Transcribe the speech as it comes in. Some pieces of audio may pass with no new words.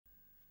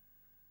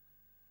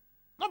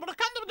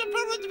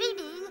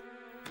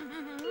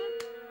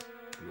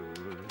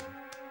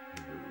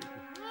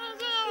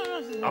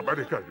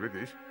Amerikan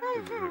verir.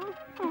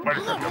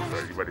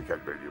 Amerikan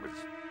veriyoruz.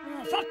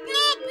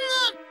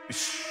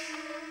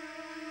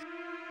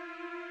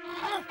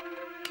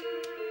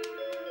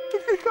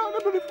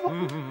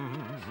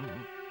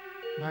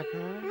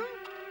 Bakın.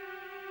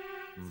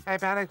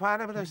 Ben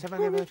kvanı bulursa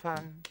bana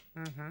lütfen.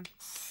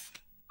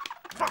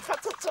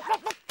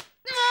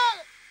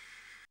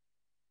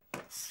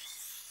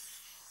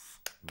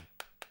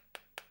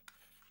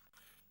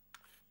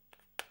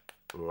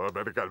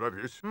 Amerikan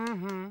verir.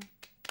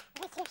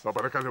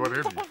 Amerikan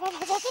verir.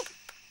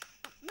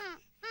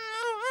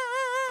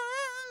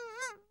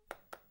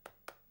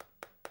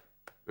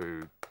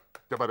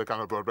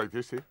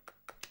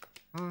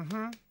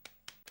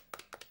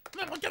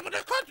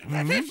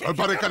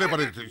 Amerikan verir.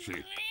 Amerikan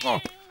verir.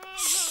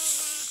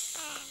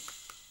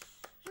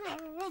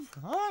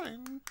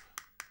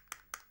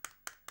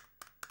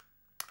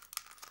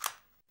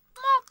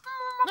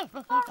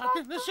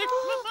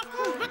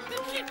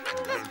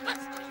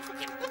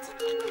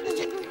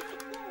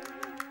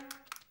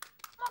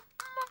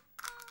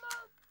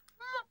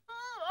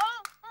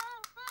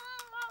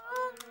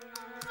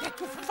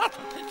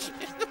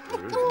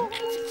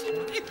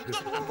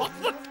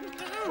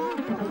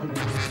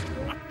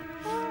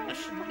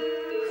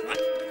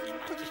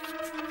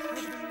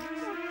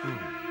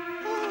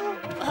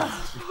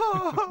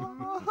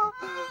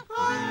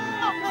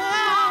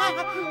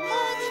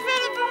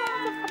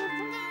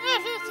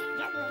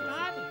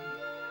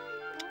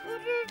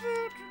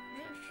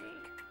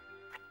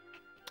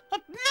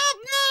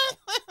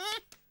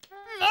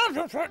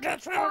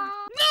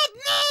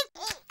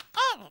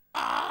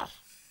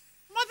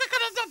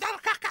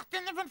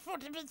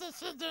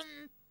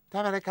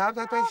 Tamam, det kan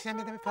att jag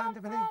känner det fan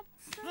det blir.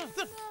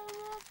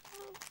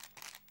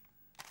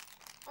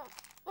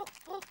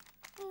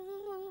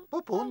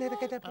 Popo, nej det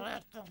kan det.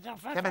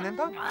 Kan man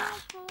ändå?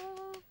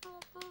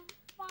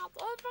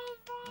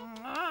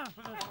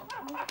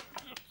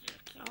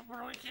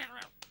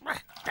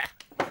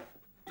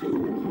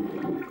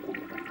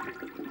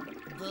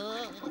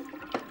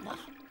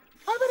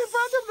 Aber det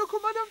var det, nu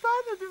kommer den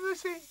fan du vill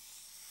se.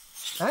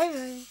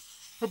 Hej.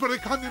 Men det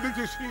kan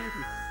inte se.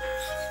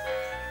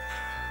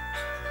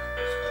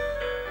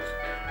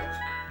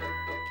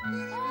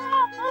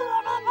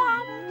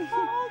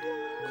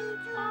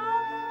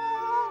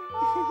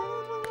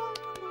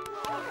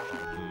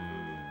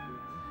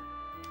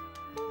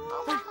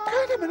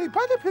 Men ik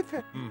ben de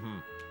pitten.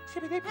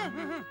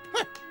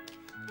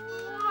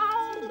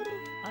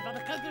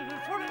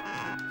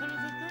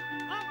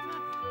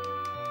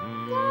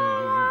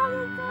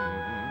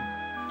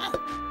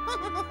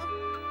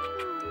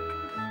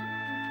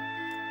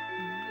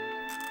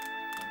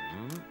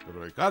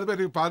 Kan ben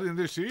ik paar in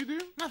de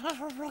serie?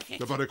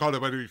 Dat ben ik al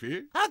bij u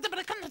vier. Dat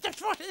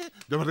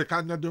ben ik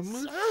aan het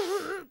doen.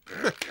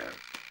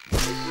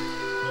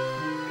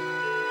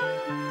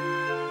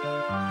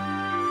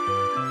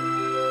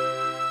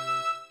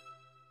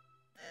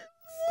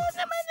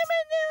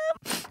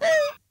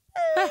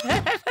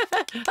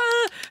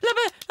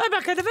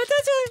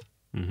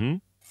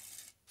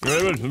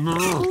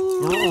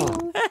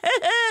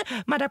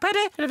 Maar dat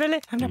padde, dat wil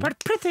ik, dat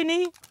wordt pretty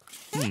niet.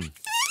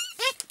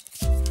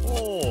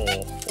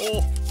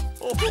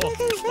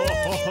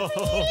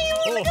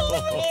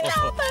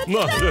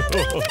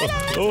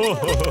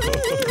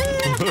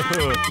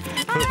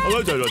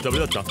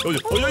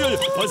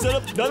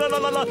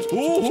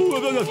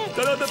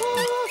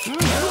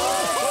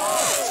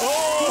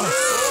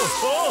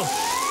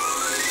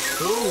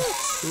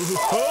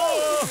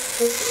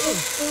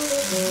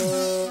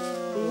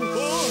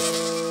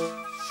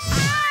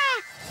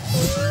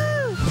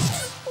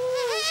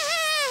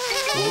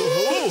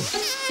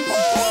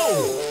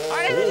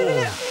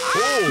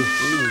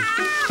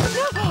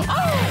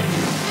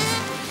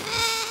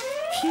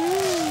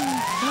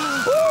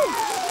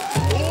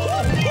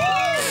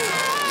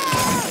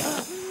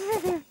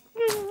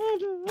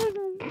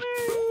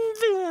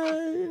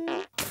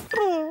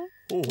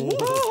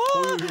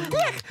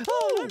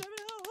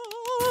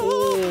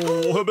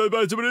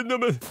 Ben zibrin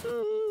mi?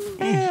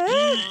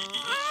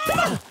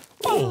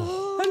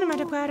 Önüme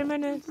de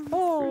parmanız.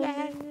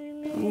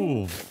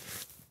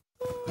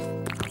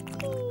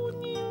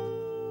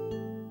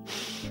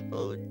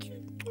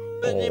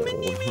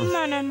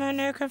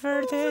 Mana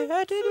kaferde.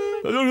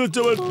 Hadi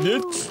çabuk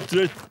net.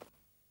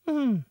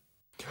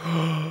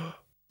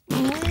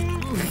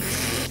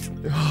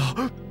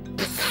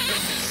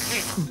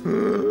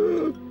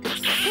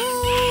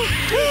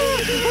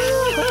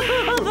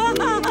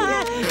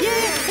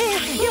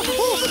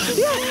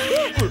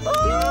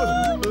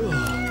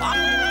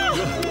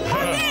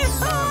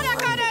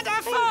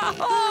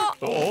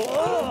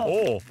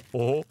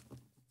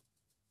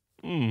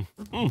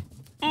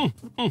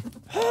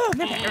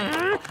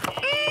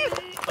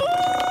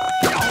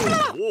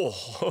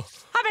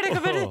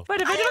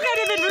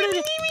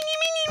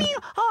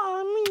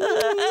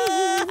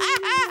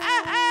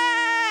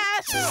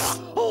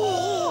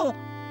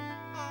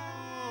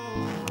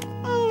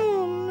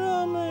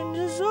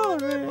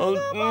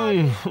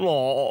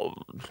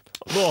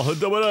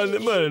 Det var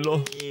ærlig mer nå.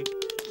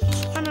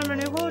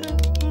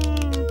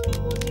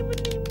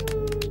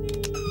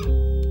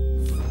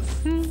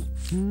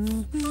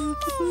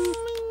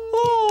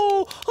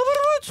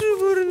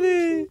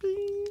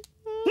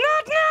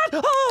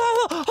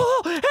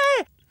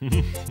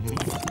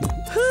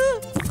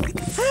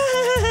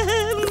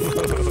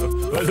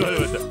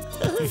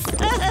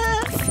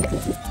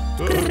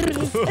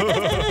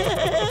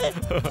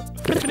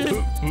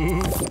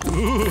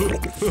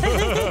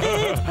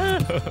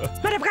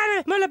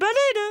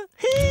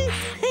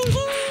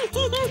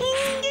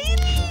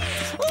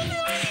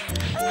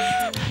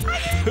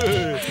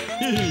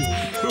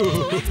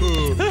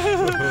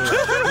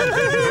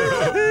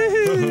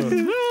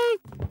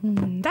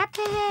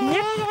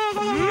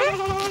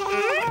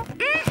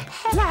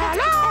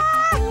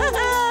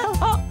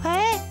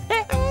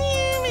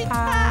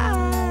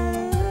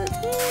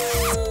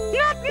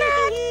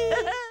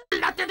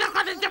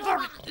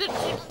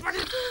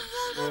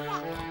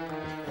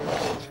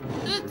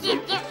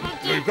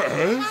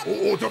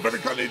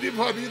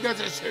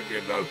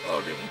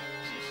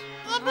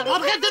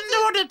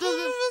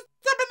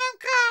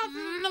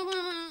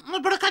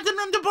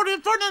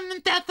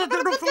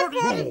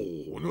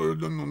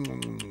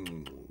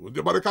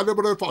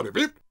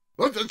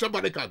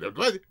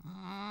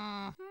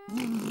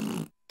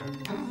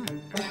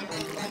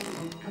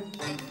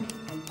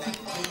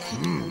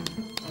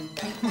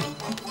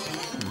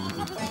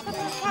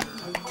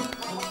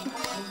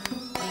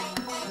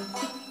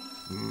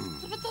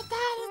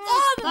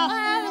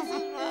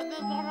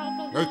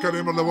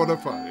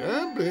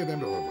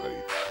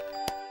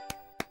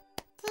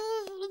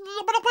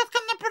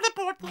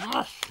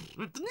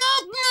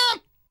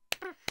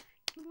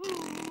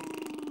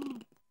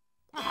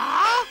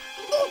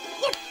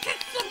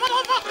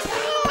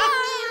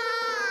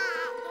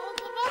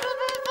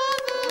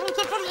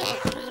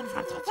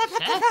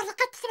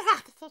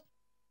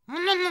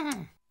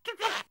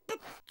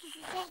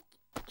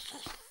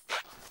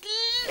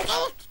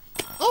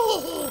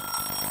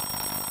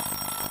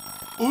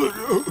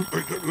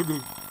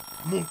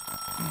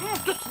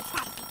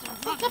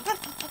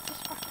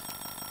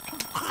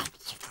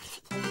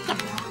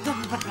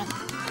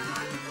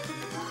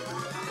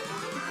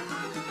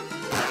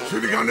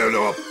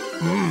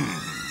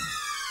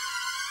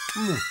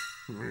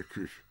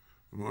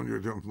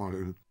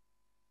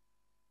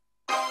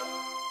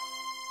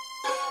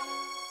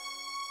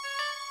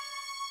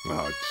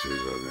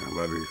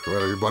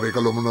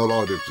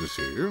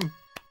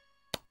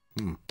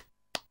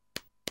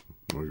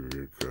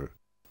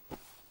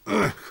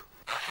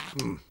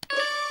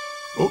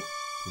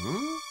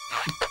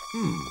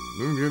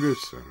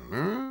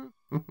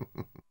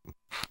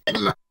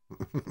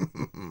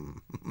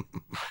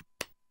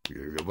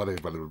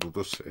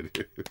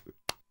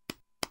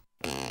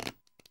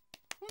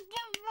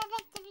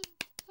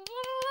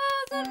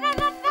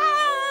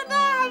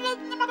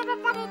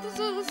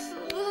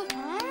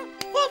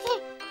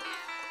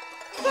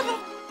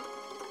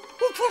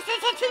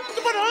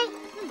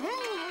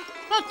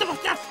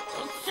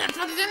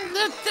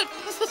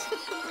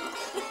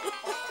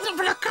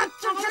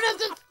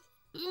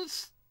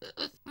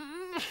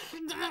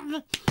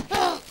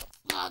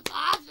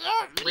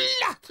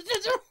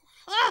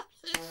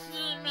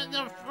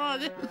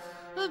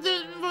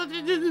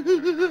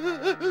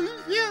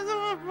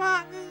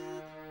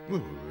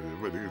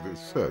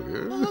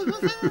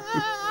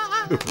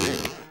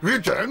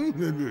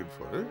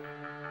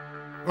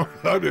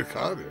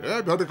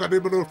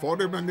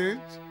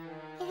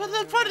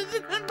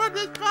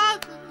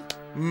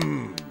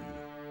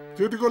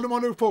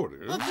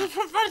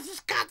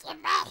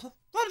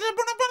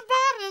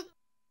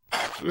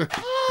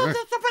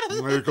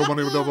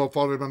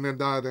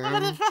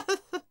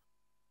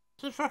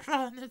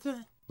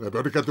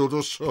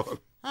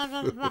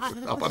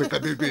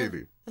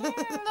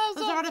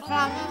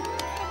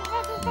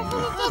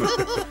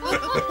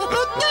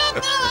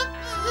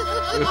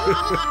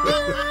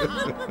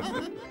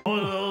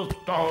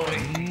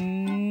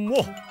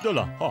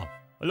 Dala,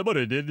 eller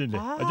bare det.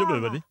 Jeg jobber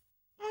med det.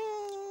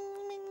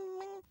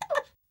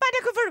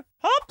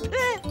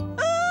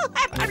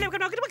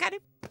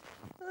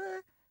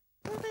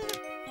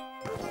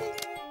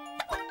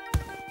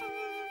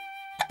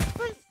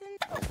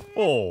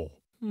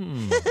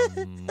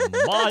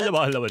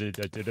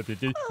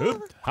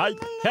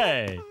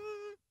 Hei.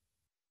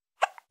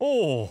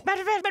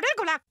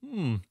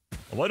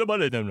 Hva er det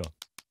bare det nå?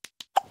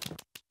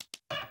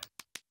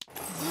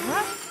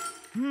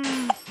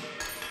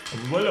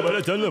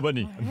 Bare tølle på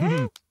ni.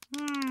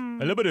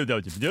 Eller bare det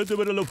er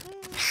bare lov.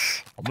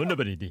 Men det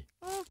bare det.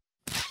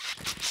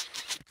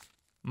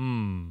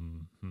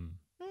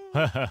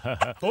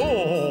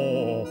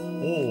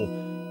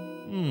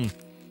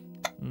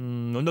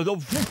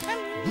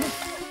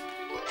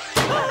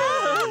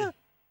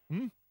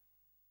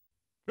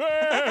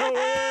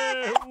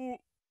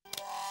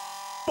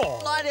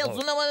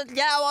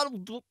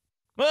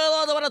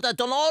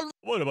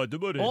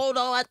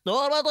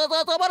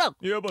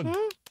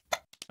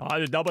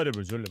 아니 나발을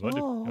줄래 말이.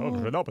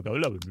 그러나 봐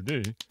달라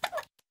보네.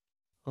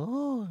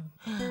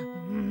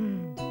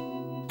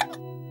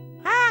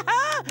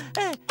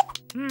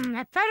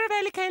 Very,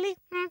 very, Kelly.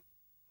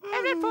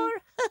 Very poor.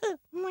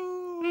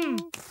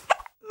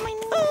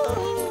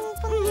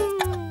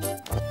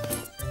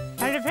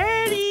 Very,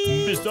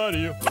 very.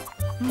 비싸리요.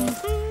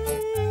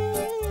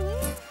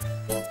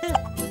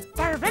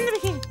 Very, very,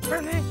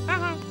 very.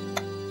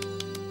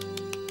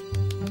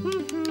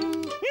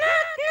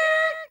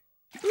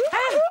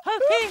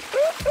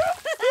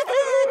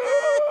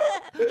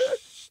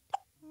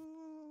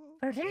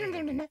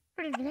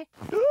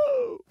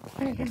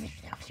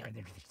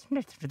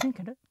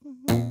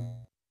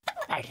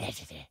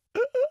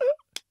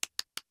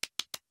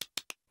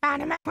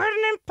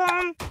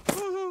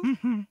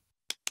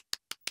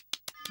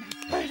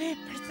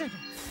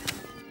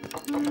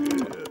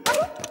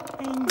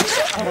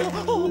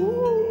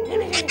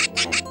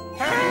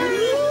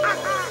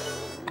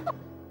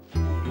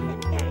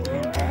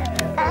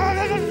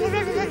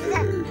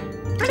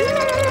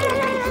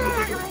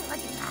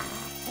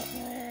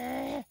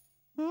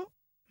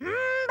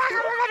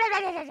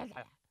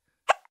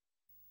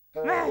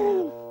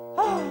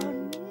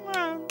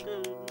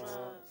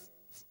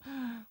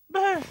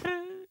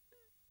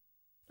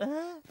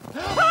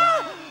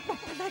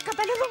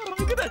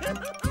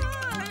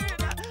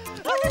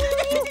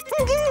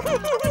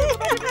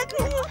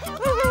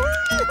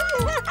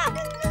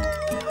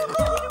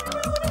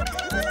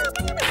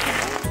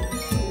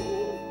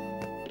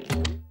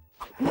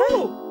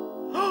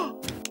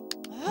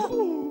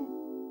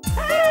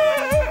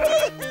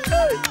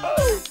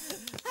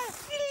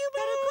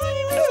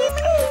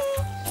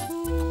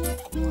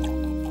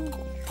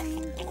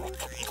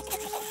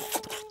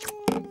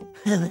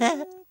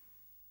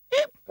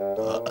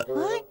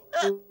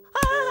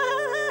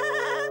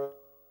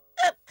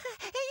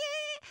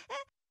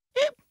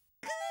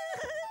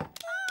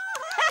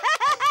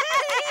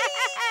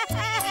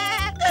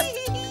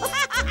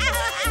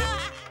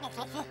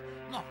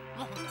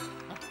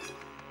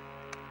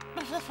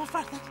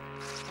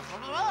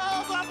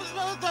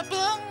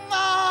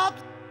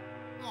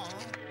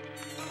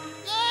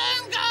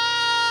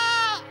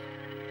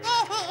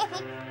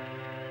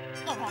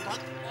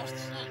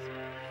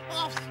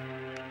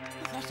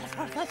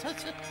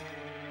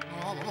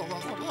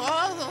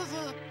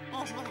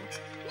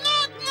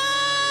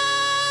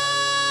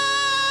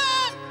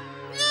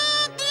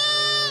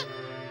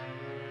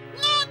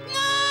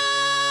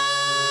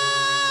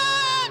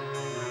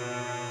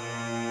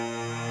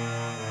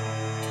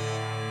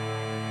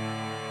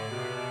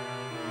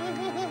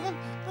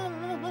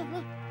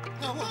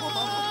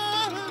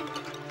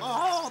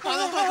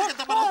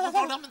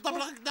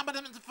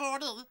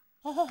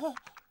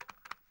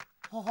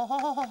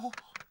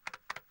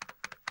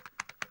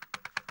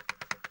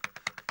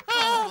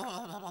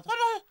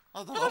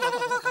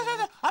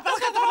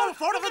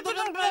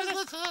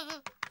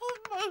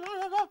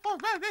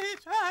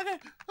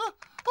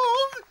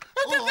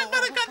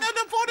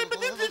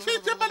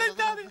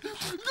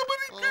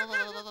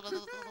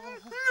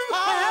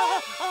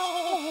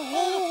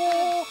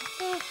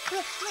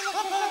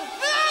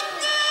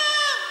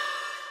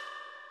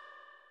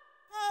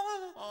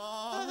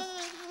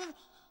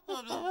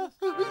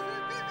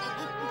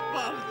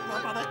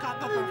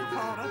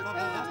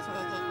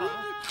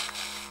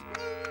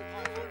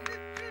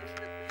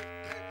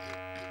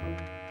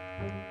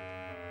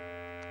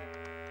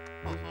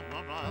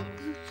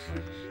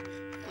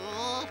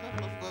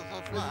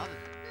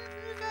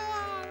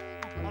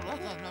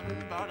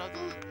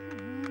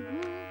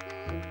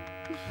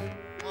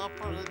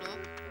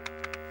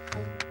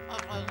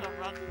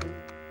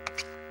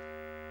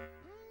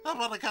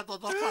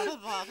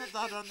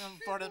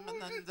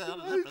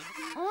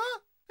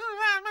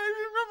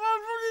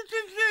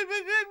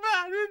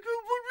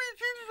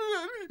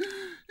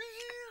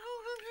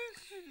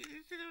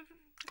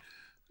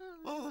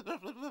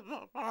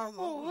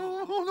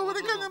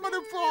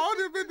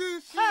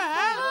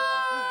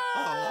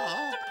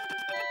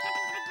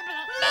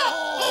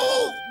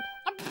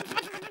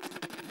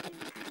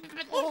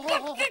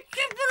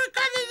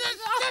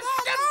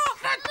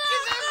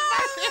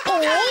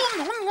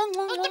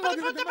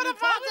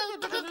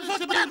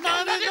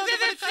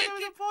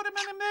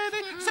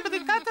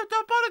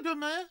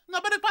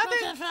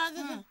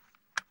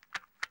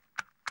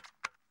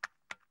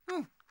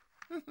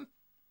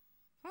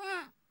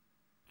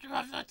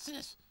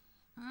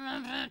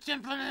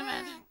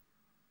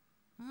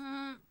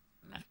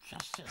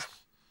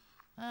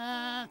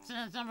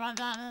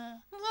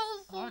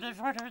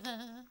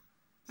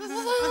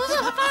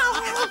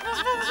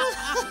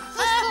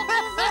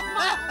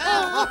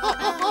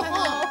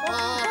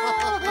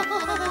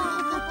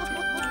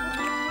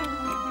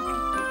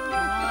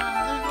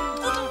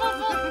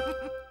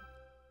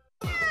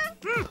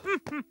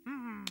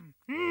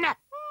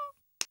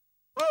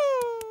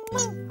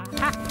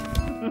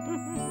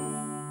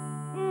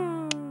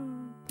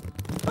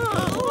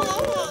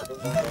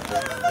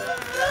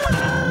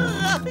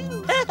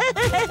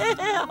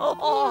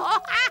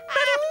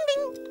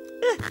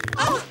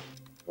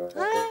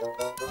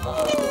 Okay.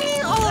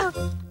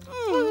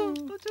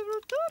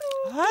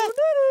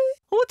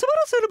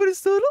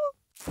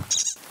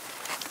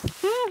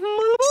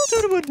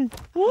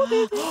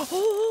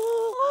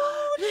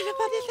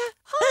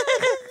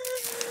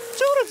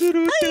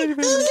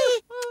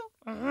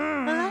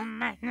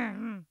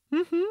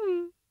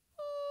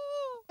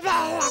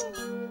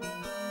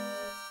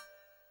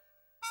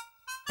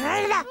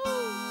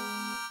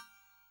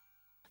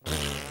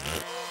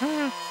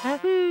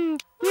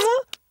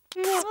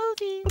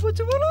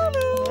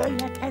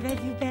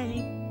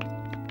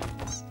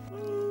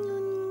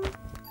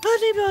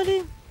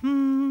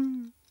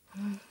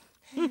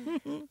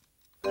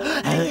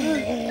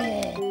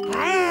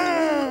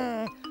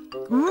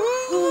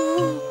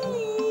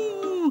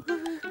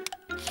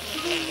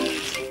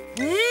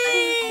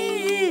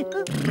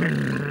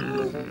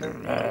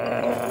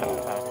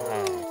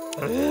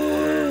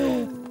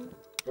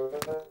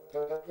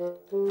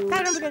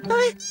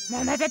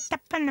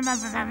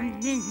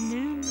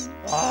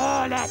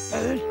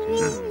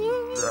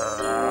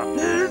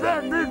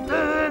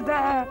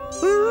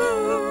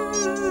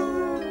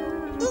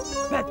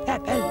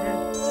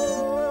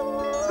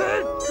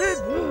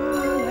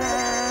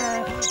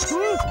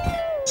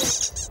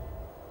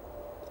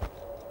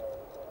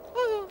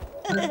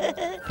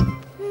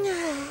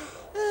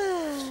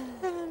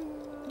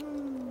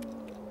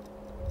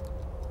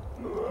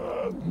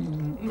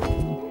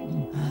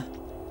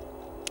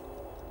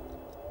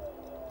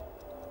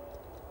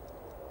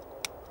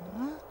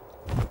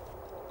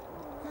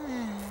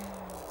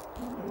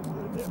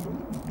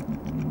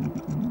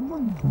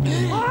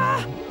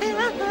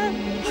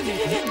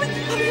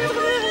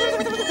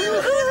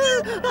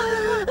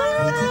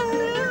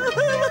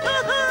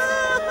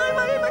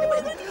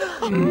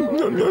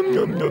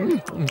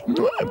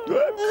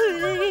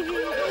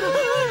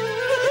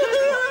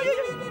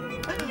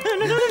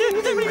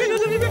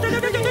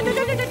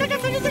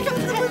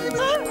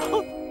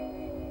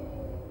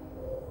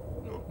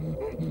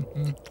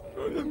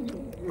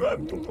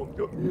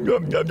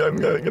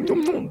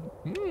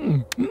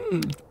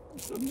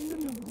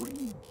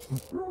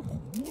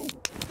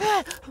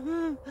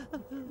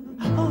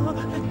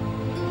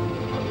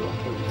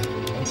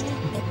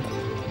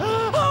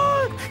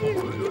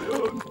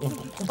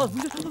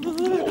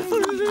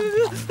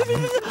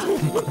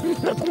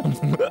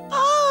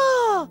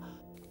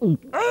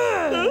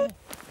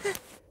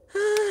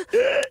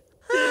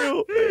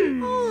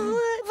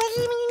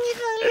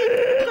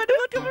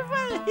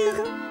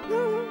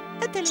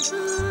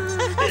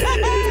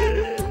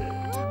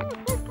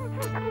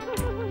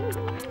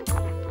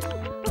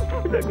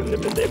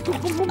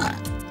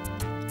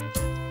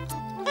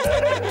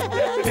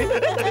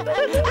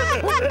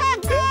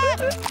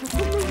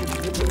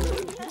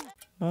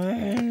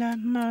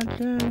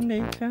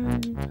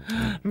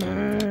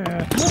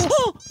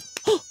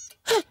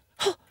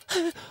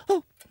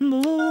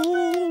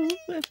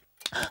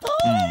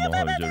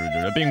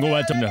 Pingu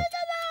macam ni.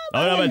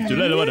 Ada macam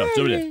ni lah,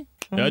 coba.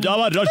 Ya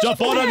jawab, rasa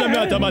foran demi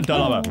ada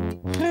mantel apa?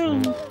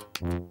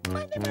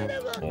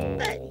 Oh,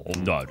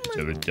 dah,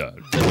 cepat.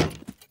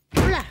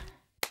 Lah,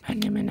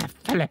 hanya mana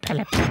pala.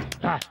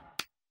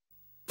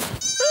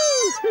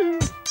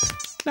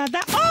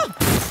 Nada. Oh.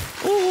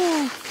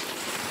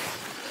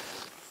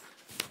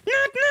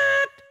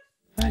 Not.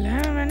 Wala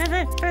mana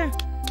fe.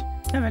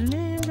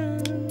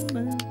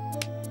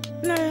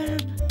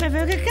 La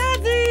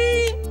verkadi.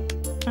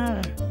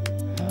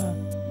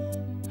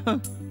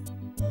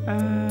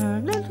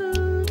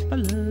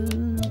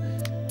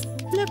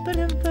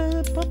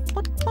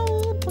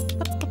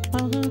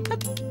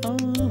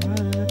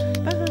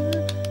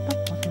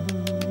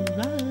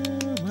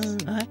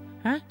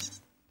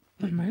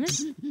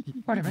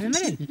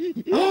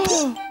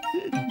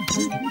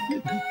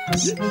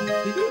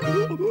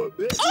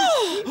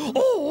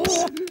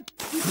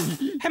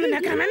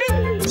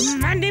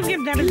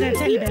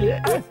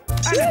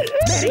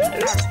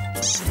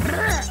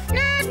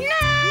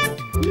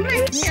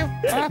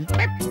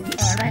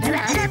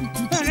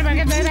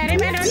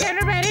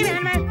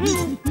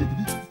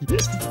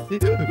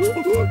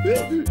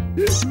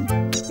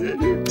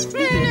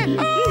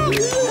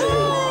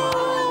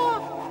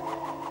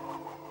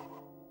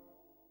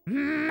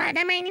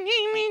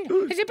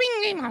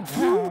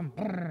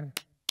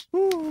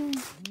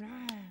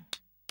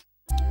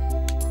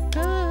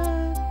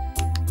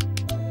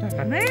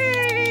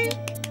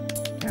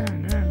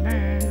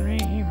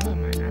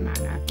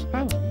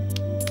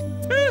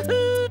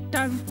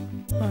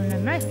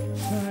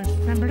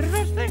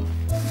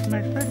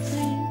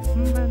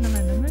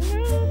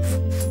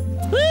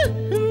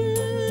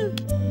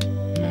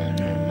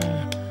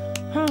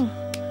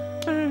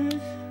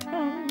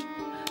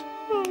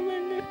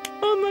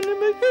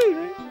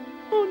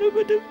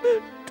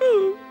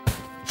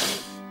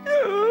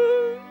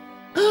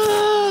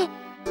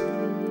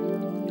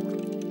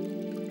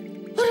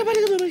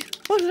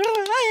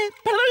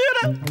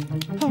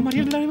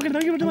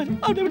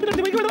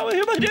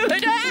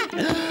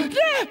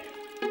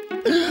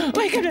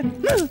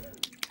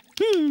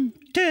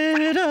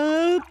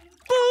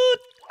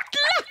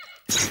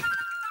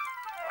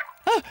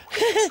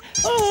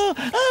 Oh,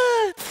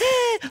 oh,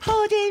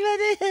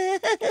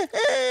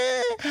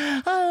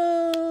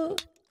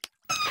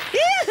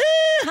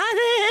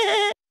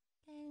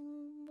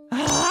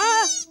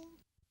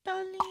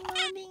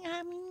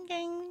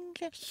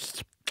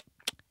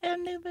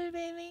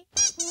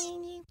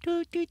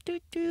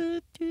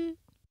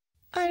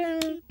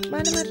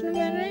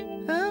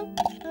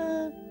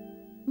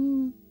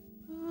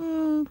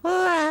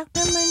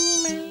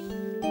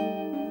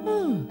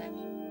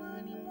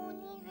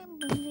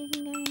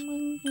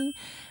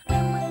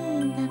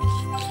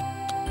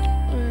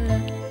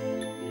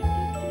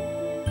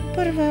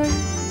 por favor.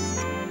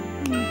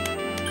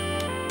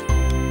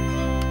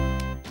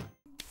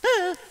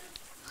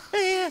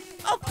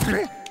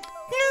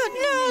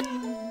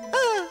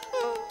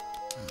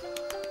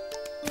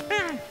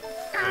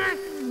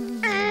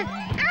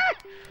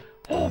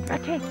 Oh,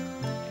 perché?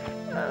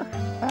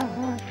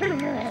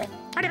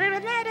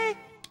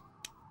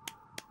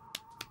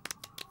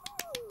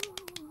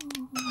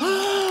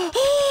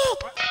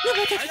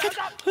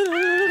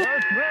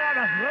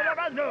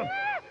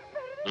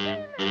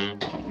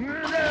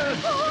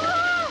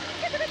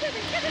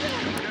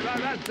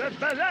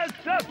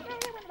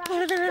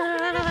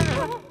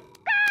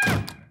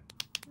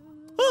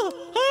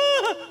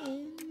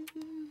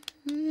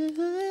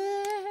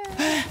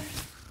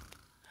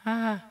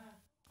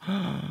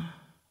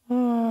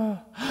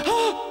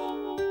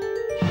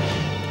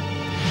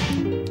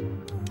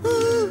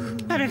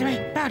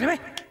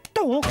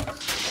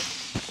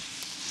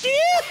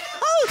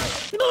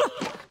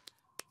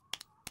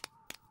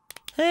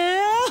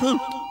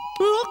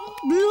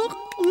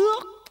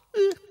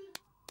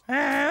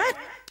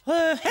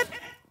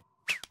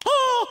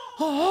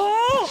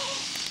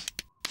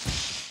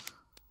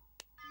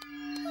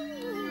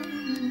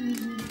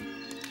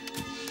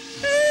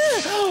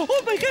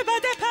 Oh my God,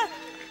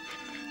 Madapa!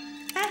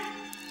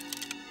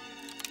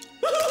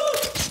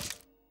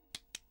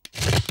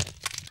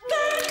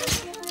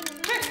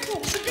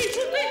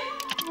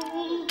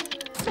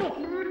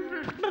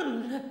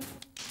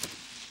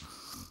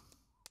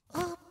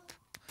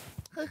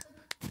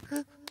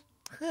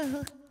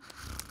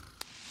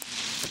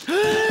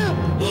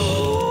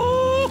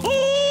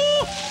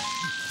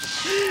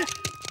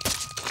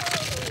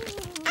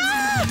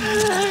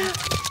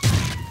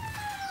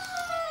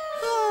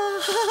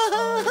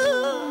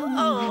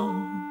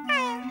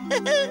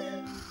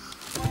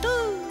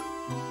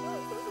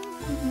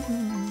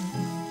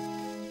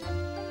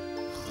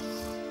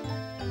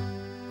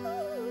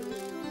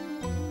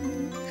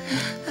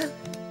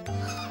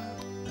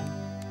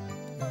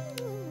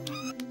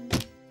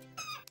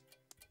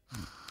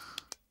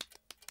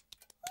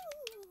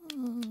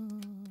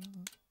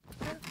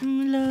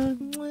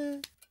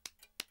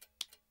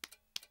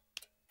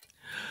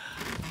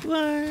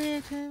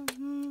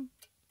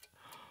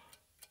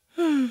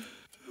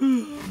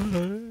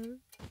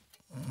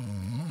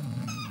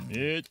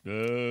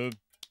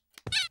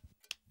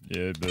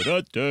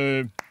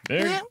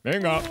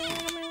 Pinga.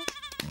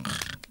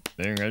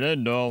 Pinga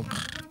dentro.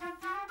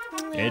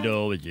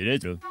 Edo,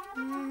 diretto.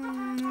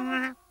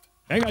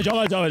 Pinga,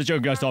 ciao, ciao, ciao,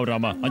 che sto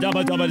rama. Andiamo,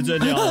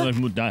 andiamo,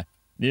 mutta.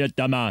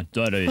 Direttamente,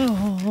 sorry.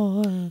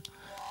 Oh,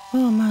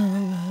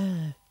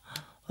 my.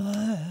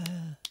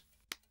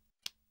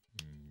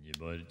 Je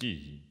var det.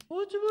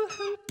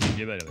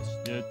 Det var det.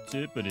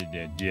 Det var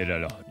det. Det är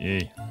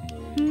det.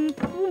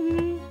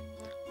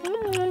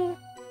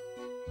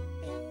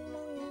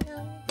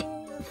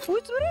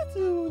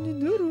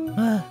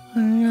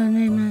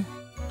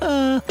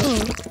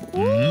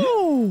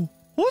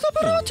 Cosa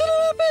però ce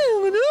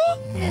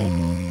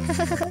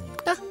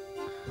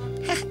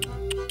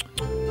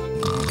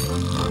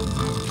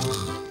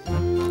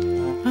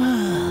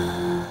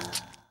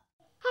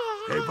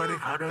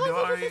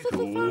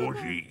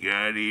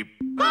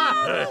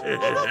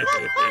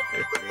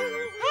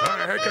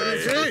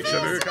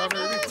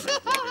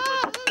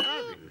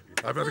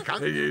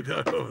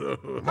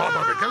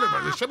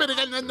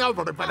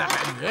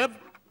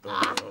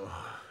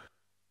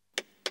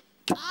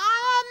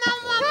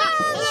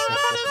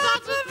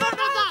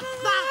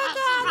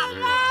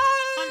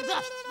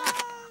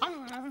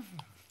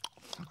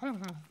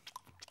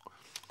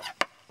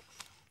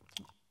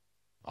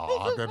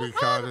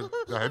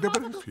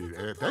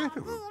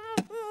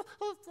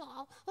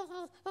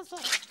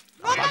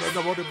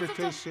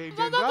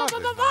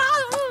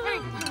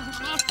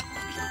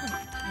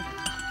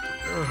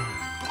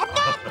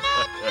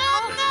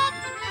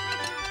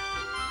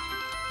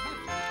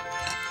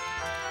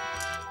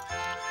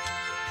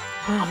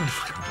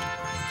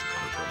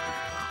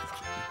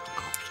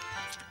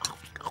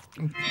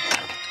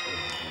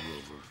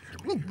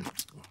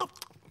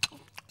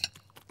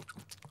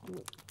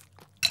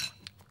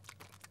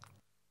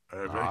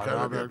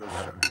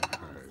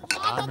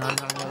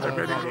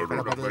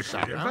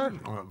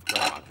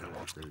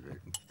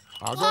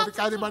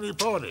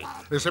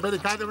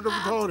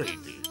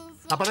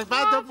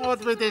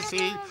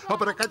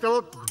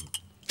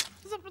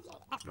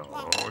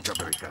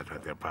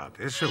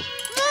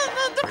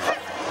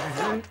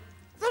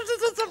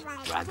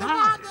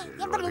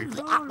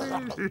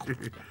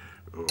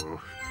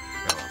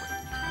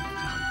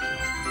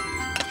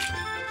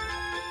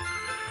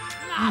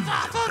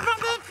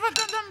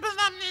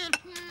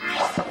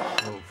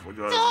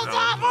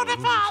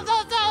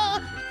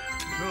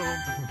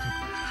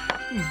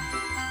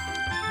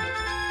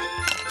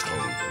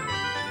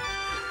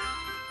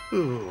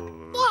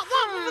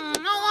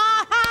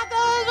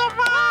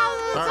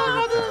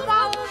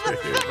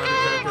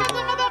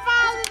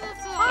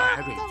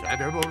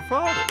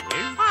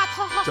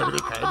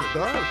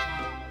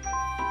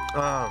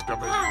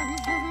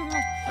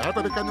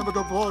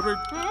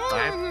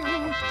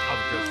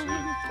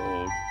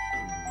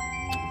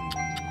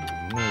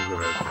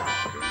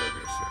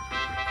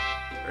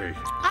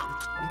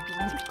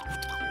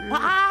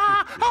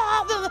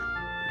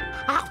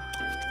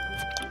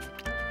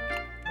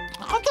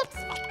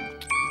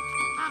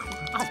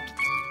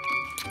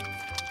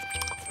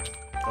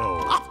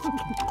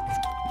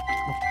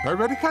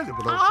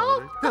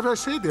Deve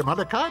essere, ma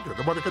le cade,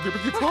 non vuole che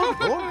ti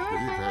fondo.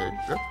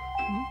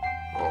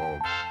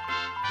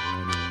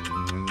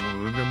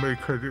 Non mi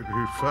credi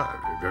di fare.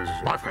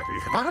 Ma fare,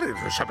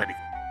 sapere.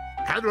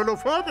 Cade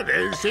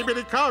fuori, insieme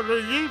di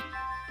cose, gli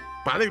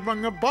pare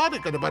una body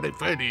che ne pare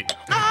freddi.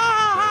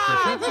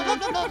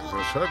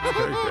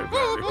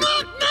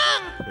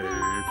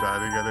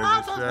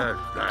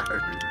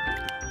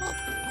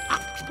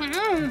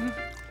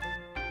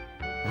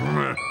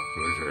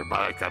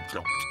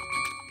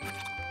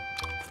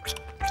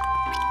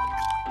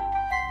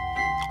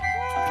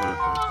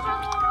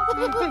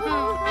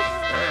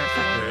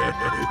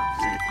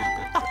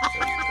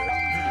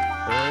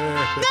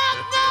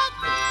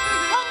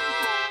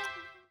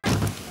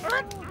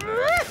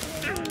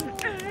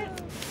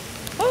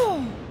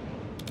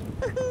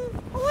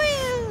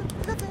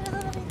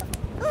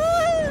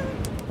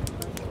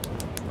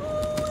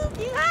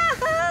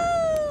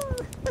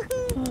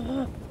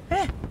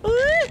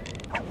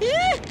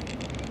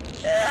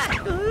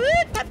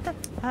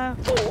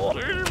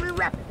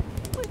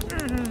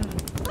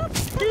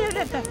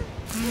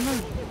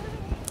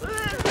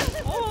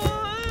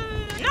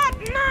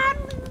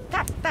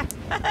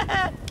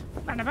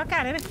 Mana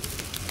bakar ini?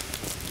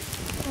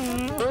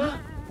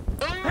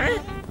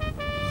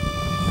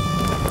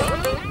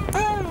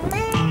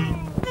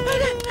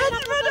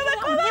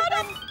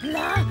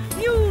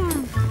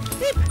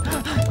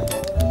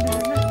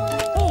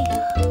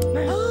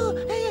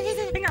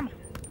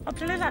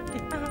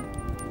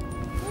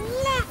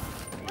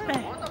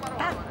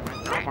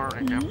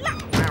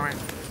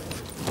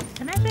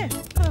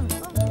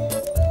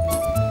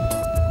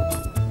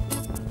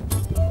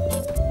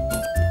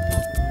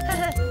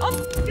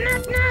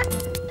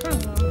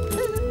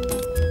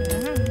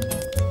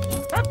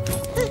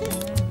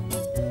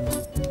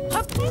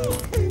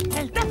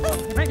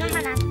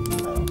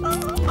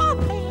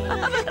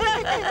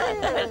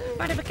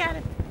 Mana bakar?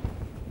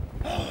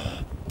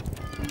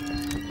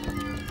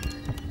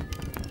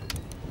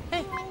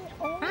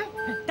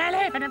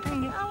 Dale, mana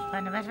Pingu.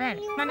 Mana basvel.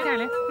 Mana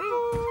dale.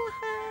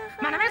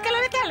 Mana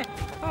dale.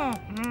 Oh.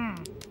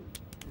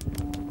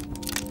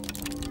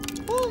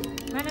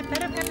 Mana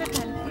pero dale.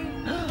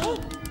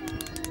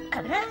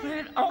 Abre.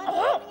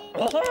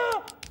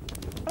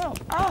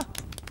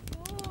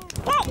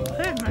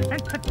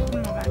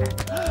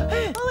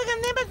 We can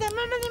never say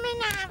mana ni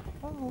mana.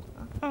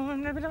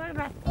 Never. Mana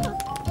bakar?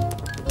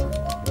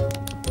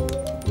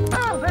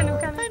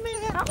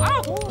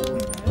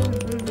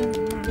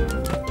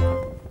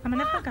 I'm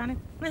gonna fuck on it.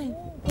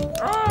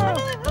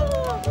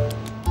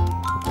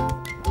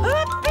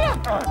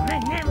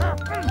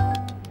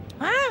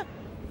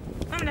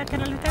 I'm not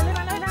gonna let that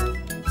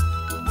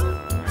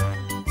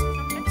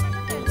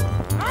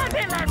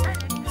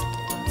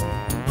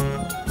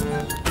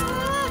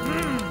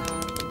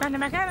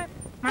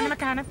Mana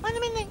makanan? Mana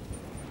minning?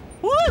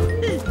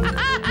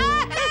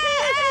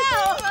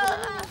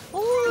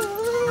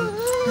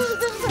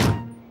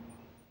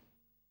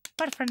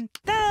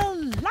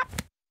 Perfrontal lap.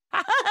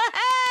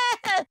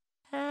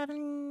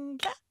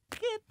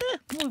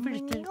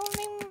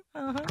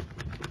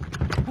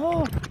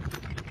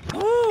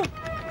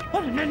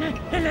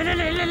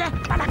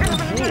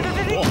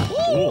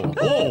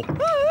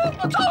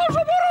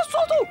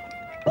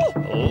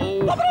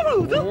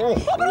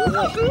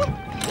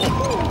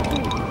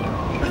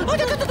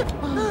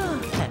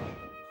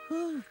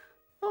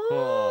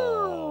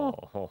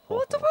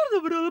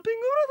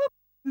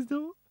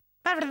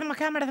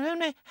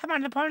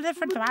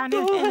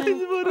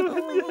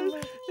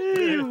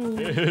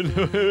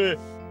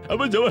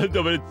 Apa jawab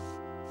jawab?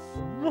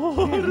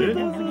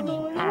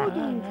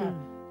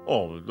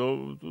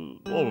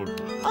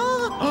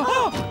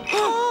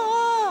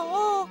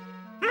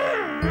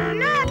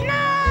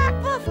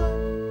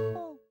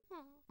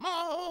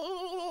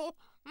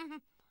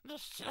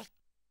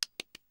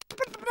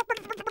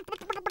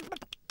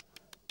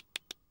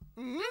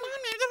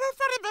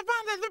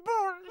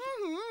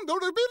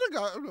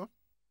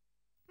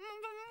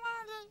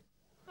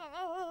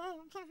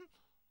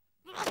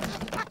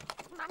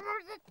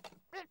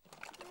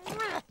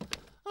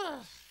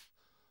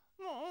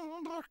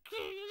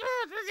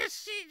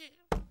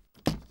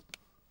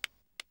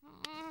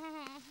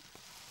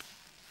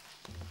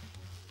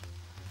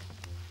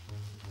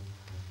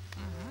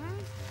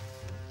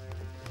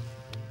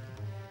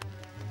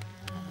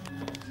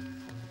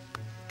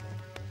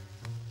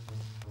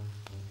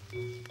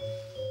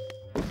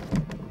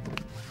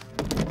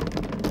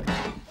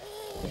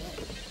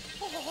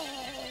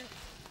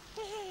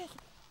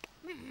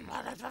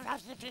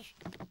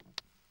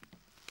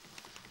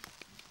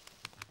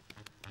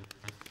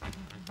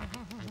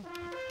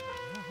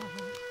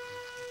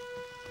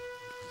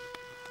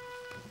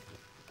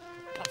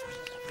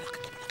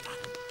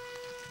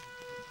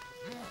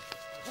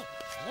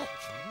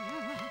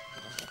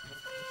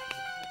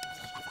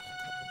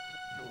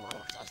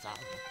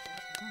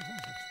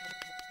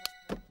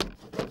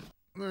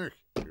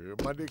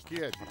 Maar de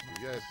keer,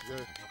 yes.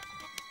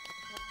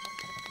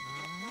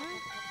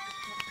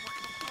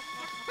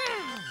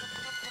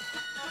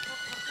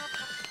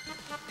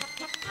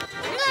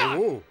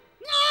 Oh.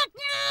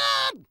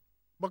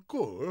 Maar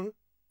kom.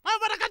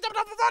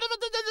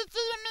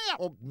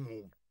 Op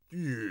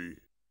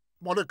die.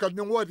 Maar ik kan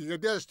niet worden, je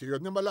dest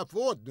hier, niet meer laat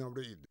voort naar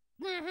reden.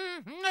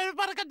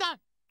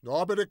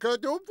 Ja, maar ik kan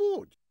het ook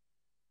voort.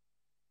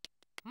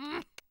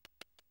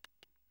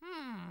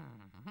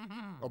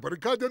 Maar ik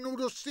kan het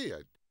nog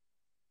zien.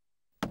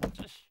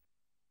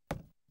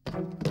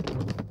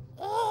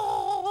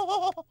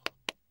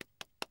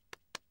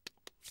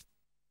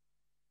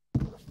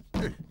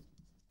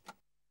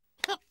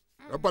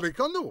 Maar ik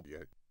kan ook, ja.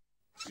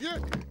 Ja.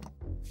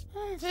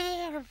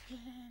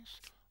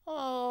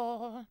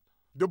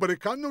 Maar ik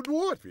kan nog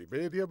woord,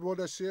 weet je wat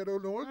dat zegt,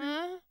 hoor?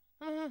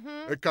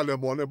 Ik kan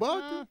hem wel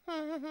buiten.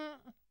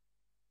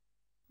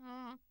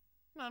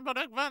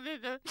 Maar ik ben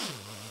niet.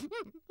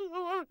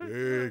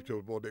 Ik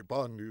zou wel de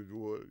baan nu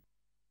doen.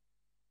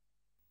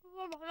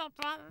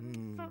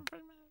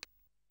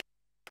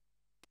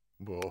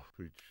 Boah,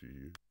 ik zie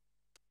je.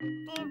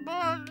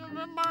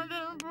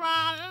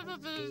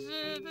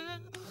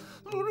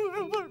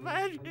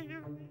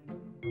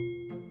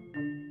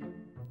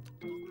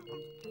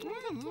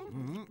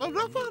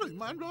 Dat was ik,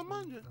 man, dat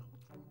man.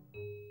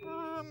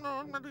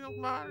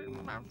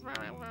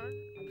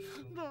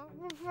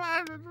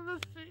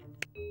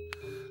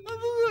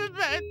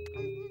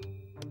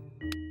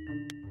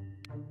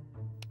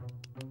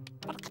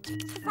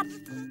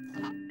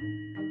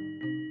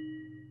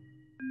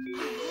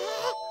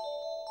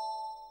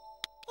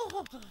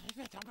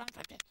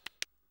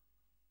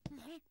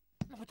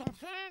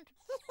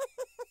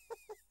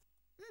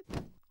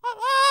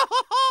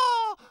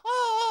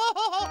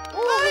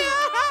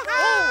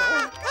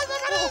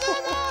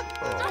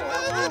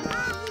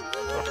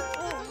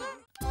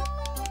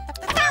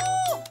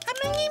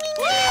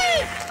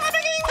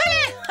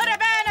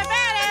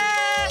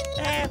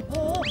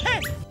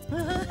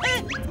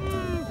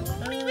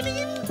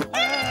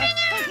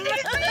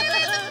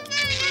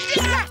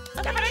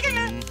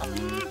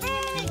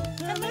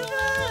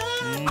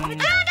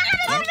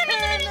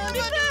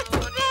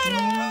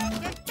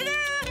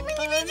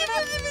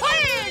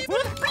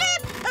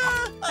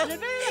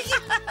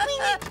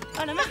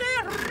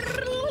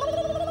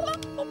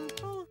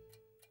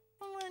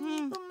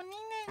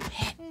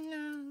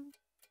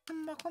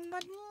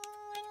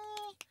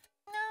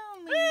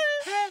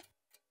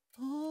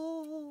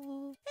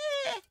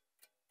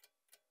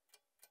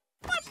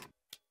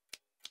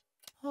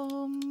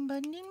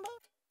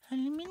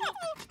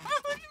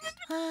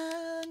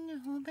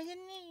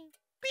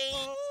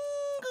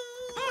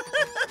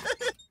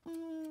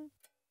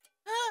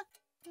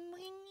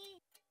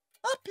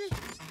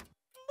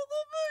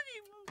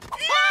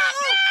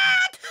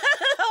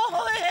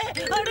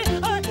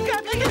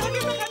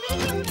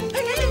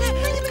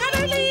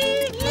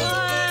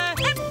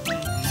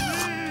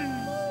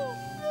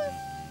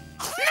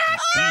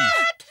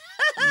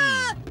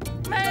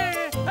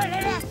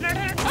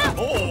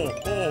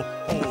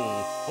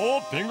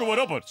 Pingu var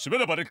rapper.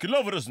 Sibele bare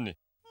kılavırısını.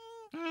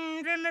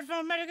 Römer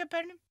från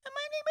Mörkepernen.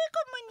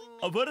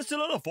 Avara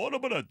silahla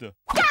fara bıraktı.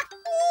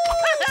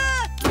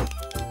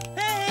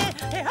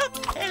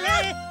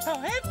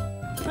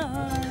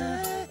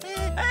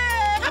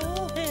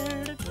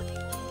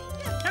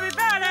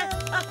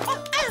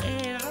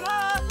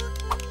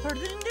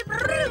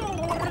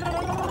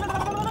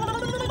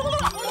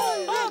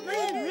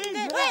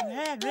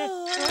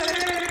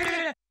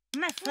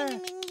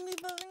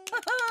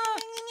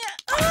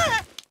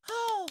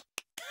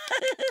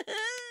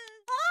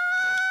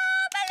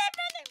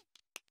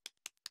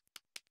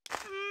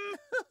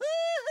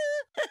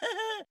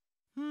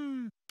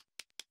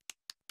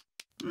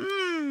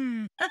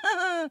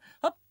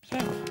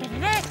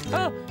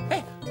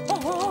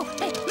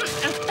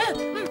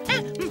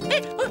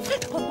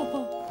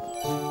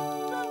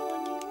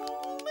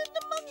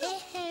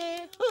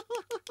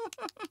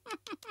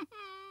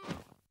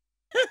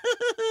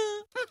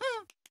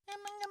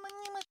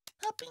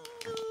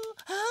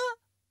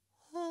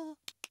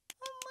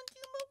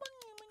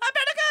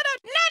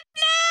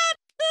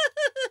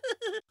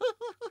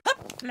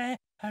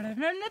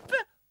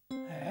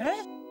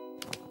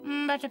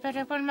 Baca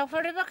pada pun mau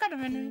pada bakar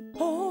mana?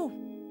 Oh.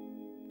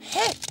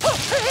 Hey.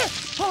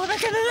 Oh,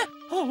 bakar.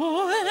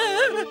 Oh.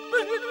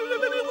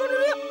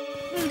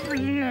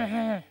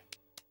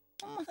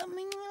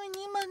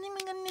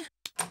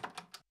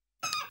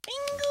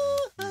 Pingu.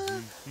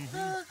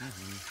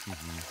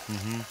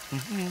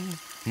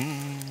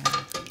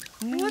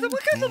 Ada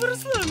bakal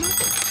bersama.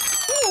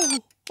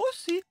 Oh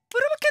sì,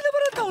 però bakal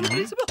beratau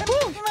ni sebab.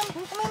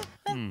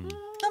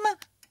 Mama.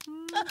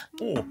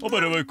 Oh, apa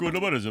nama aku?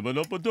 Nama zaman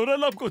apa? Dora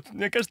lapkot,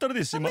 nekas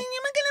tardissima. Oh,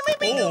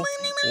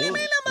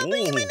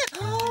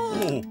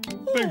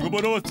 Pingu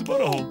bara vats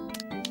bara.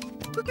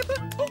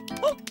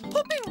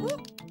 Pingu.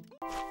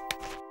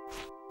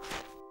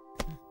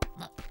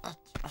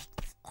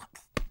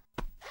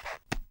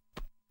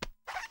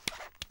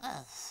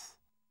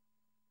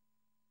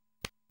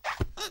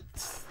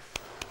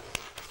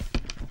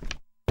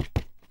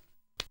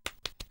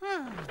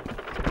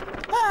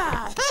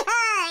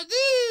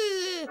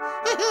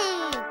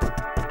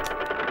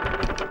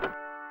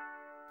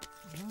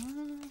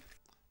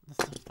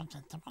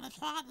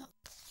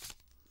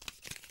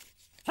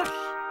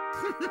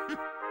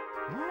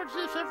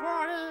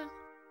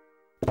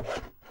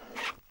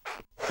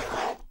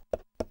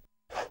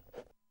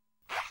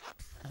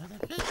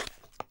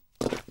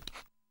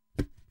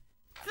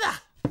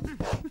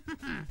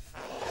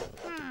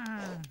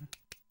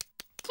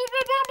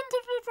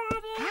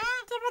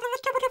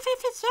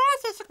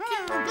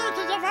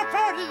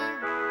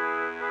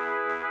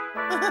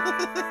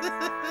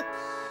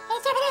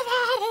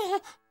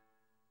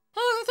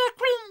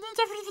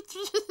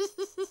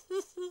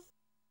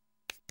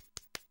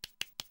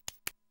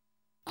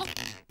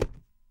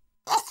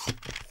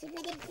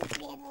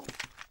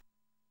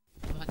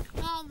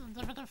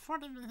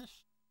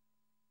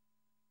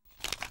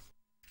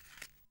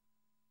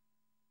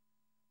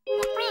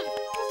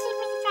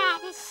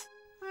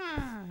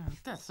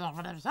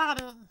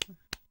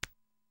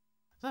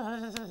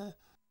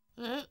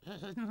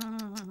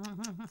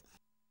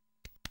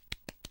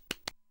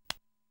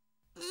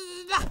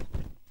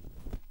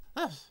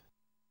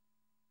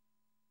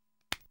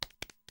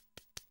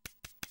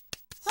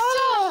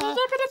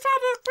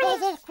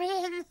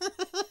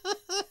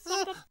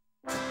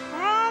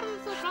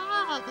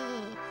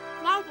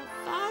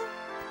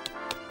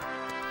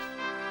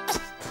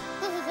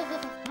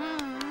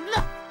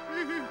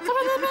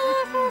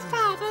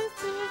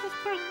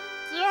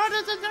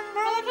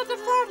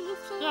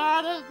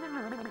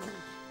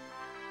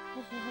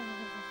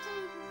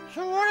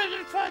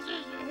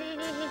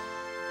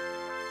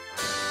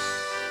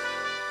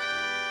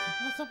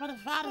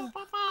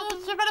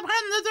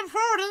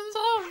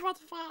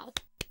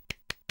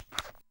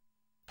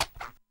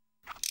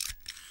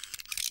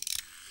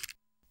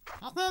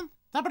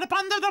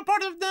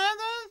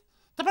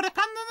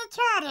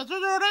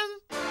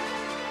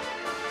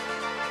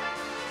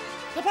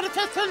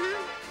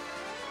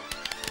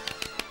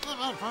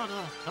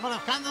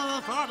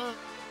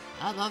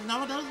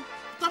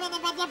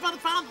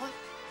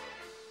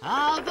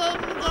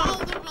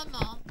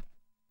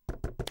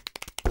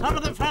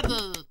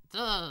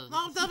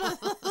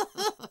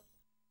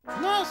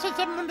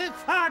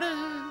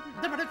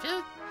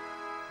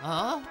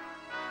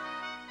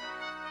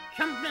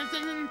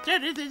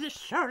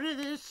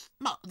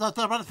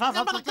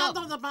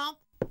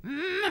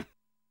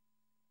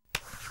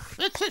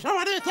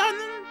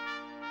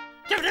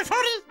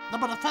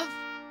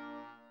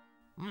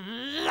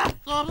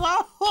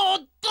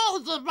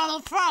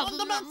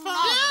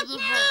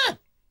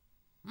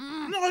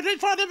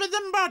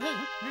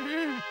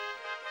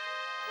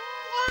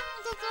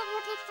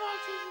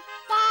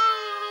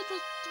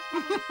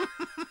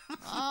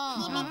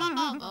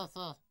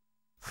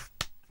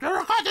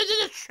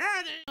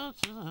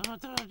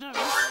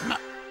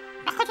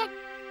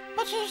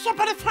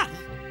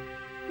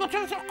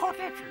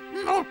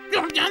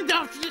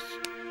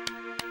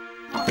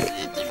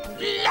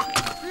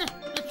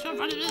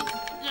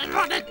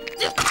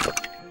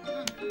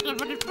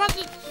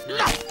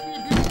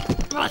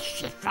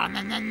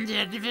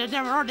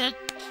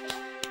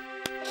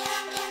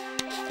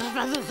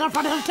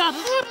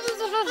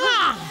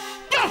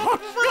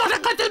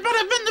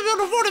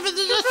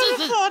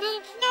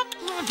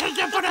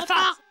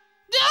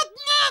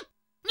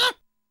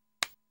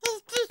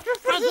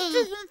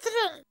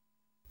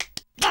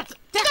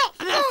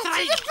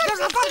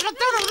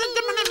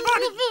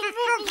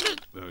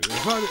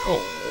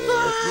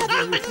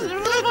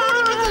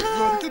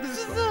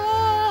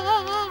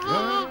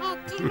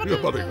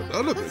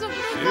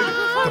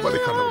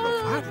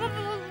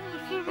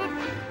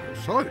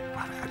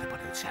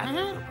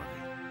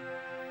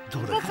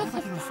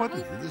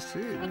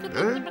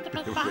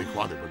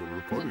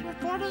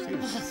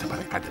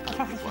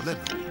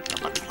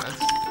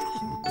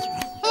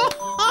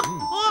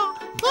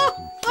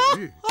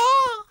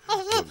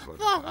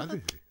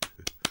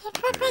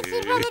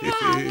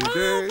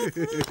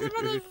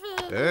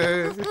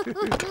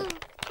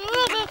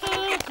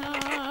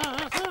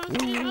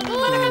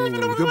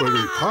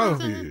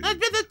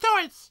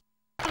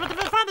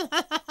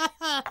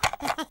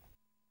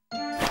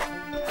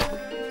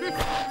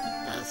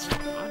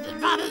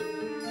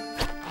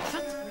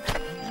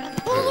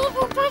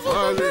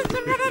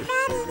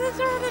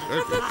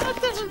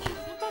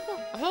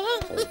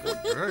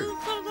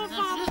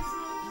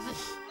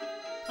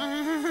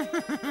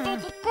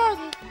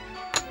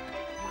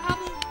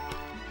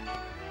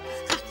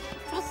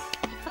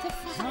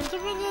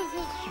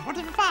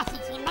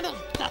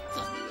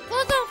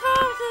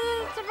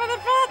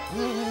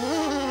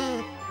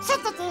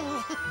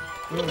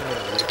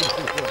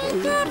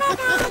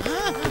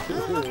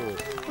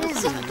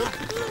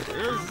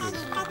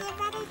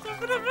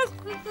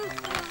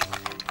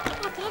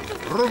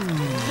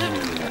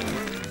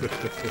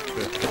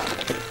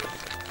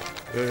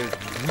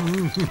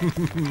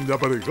 Da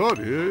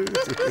parecone,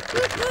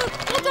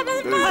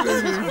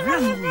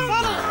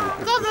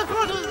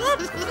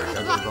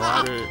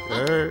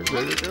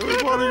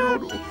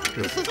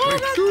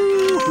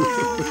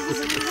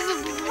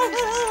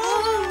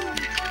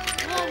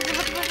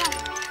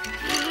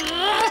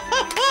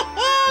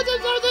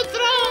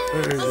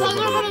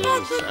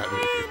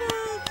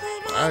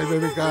 Ai,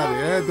 deve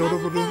cari, dono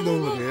per un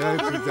dove,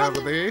 ci siamo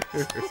lì.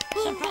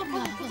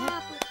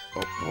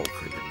 Oh,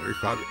 che deve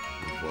cari,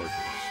 non vuoi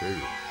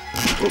serio.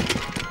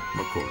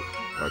 Ma come?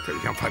 Ma te li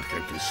fare che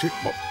ti si,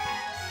 ma...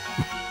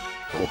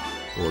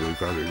 Oh, deve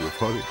cari, devo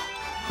fare.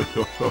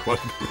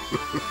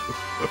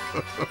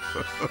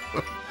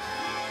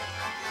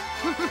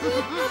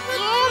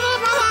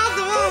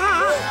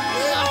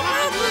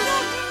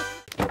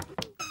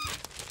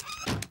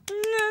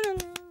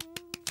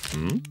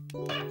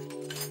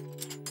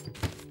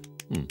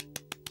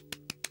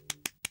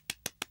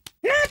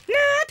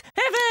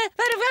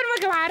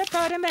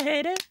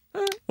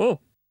 Oh,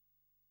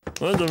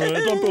 vänta,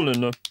 jag tar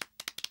pullen då.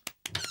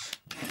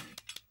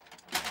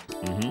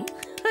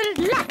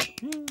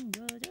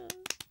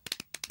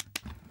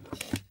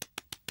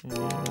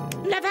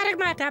 لا فارق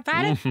ما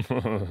فارق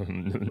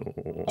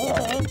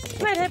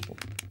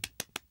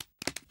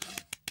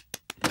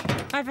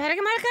ما فارق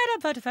ما كان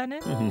فرفانة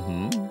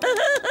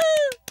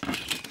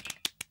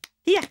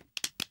يا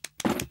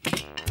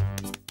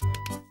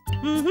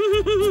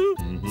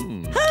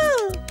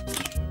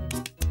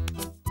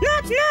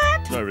not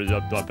Sorry,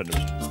 jag tappade nu.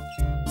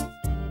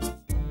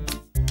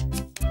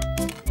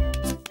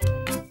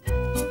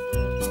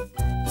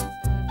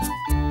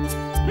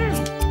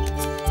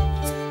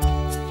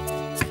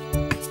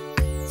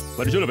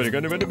 Mari solo per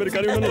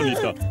caricare una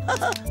lista.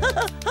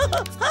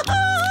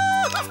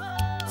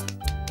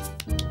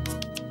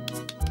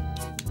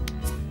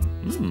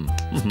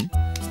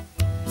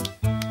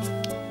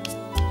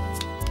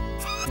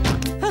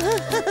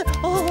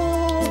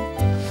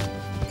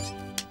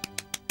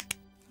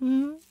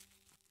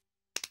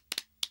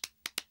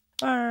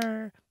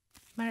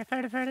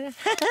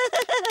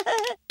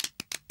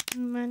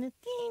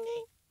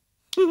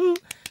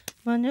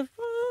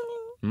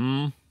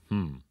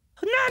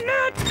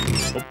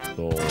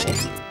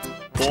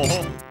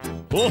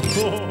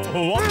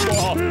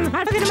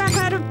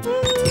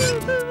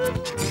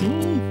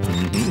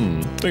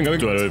 Pinga, vi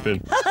klarer det,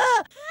 Finn.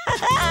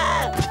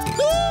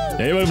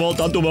 Det var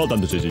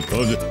valgt, Sissi.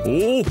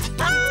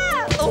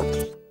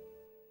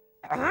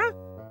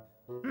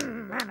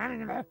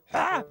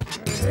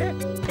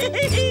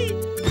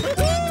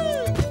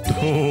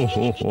 Åh!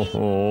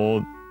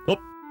 Opp.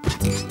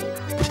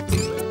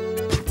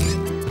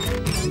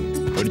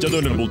 Har du ikke hatt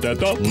øynene mot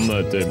dette?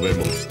 Nei, det var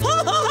imot.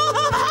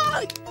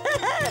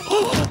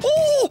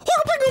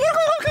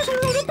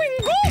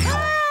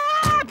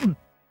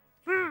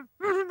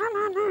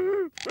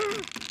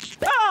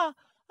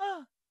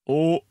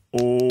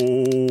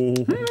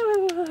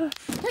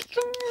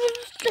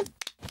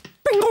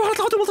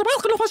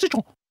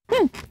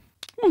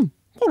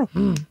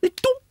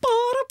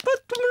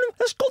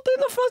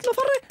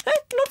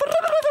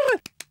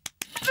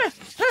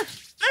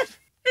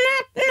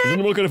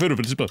 Non mancare ferro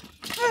principale.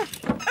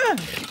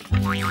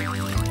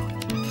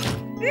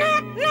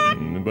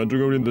 Va a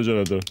giocare un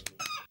generator.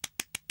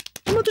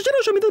 Ma tu ce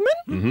l'hai middle man?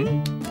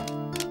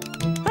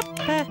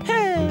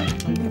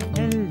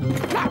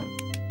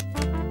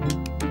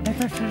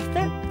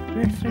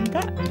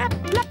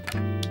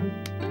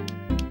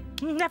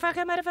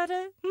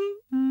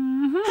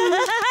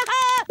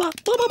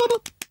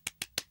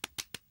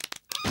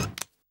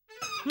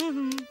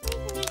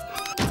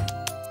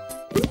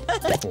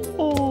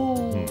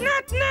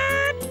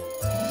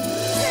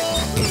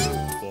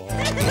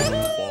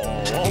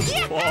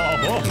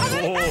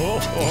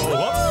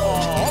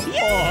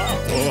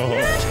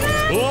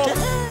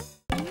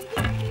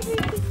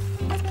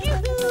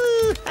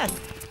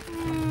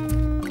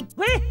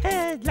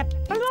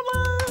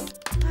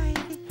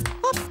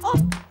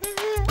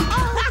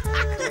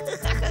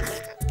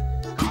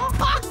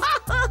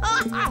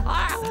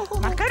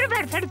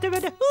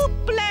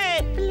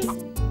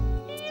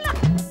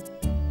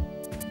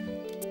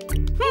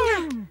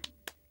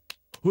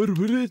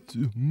 Varför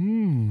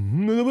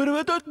men vad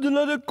är det den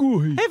där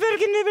koi? Jag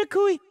verkar inte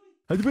koi.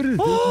 Hade varit det.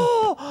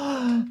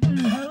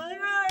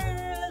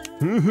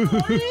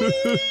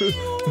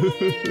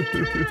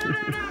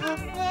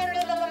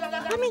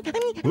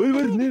 Vad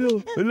var det då?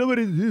 Eller var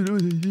det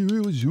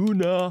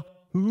Juna?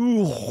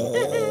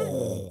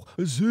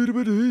 Ser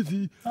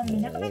berhenti.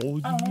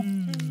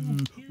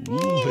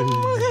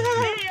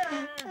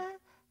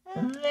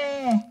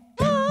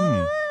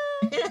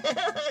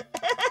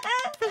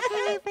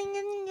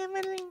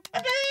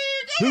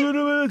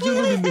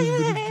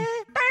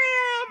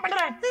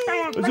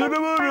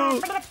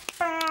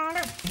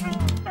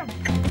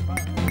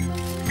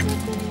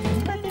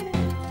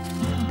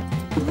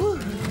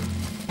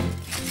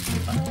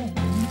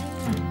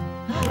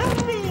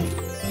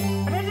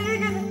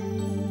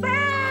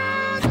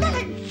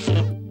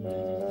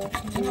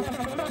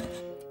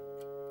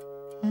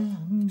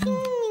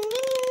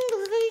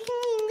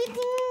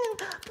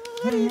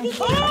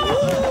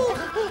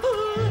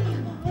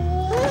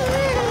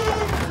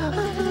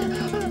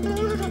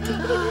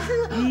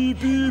 Beep,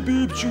 beep,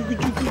 beep, chugga,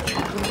 chugga,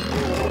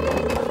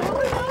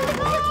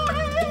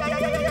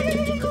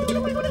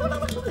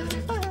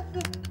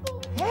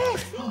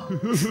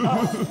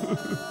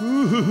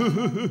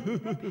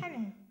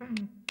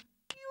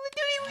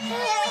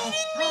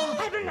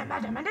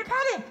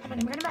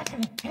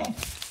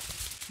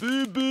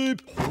 beep,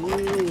 beep.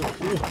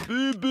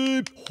 Beep,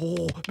 beep.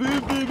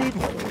 Beep, beep,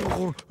 beep.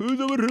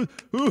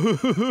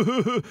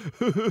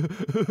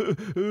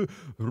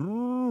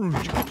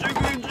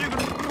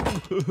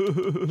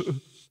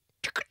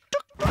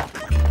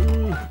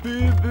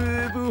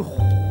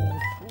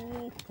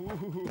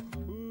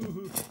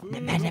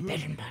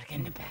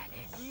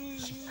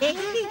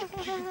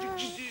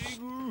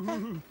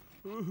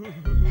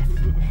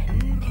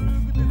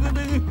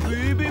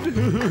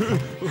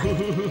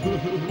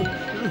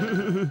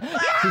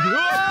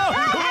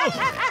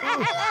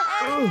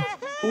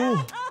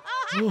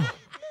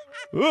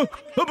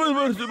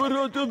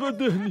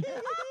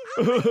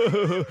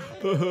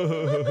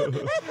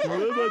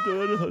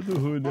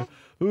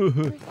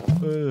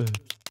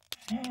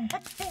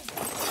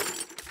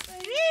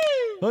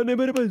 Anne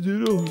merhaba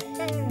Zero.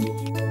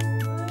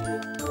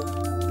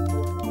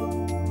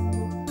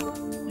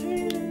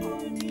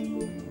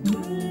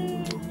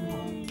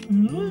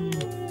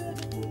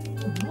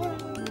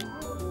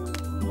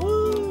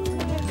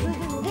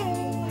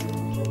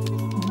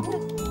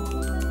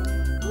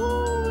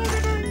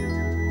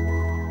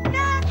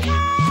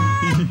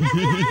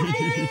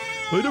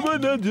 Hadi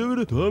bana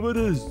Zero,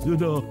 tamam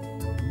sana.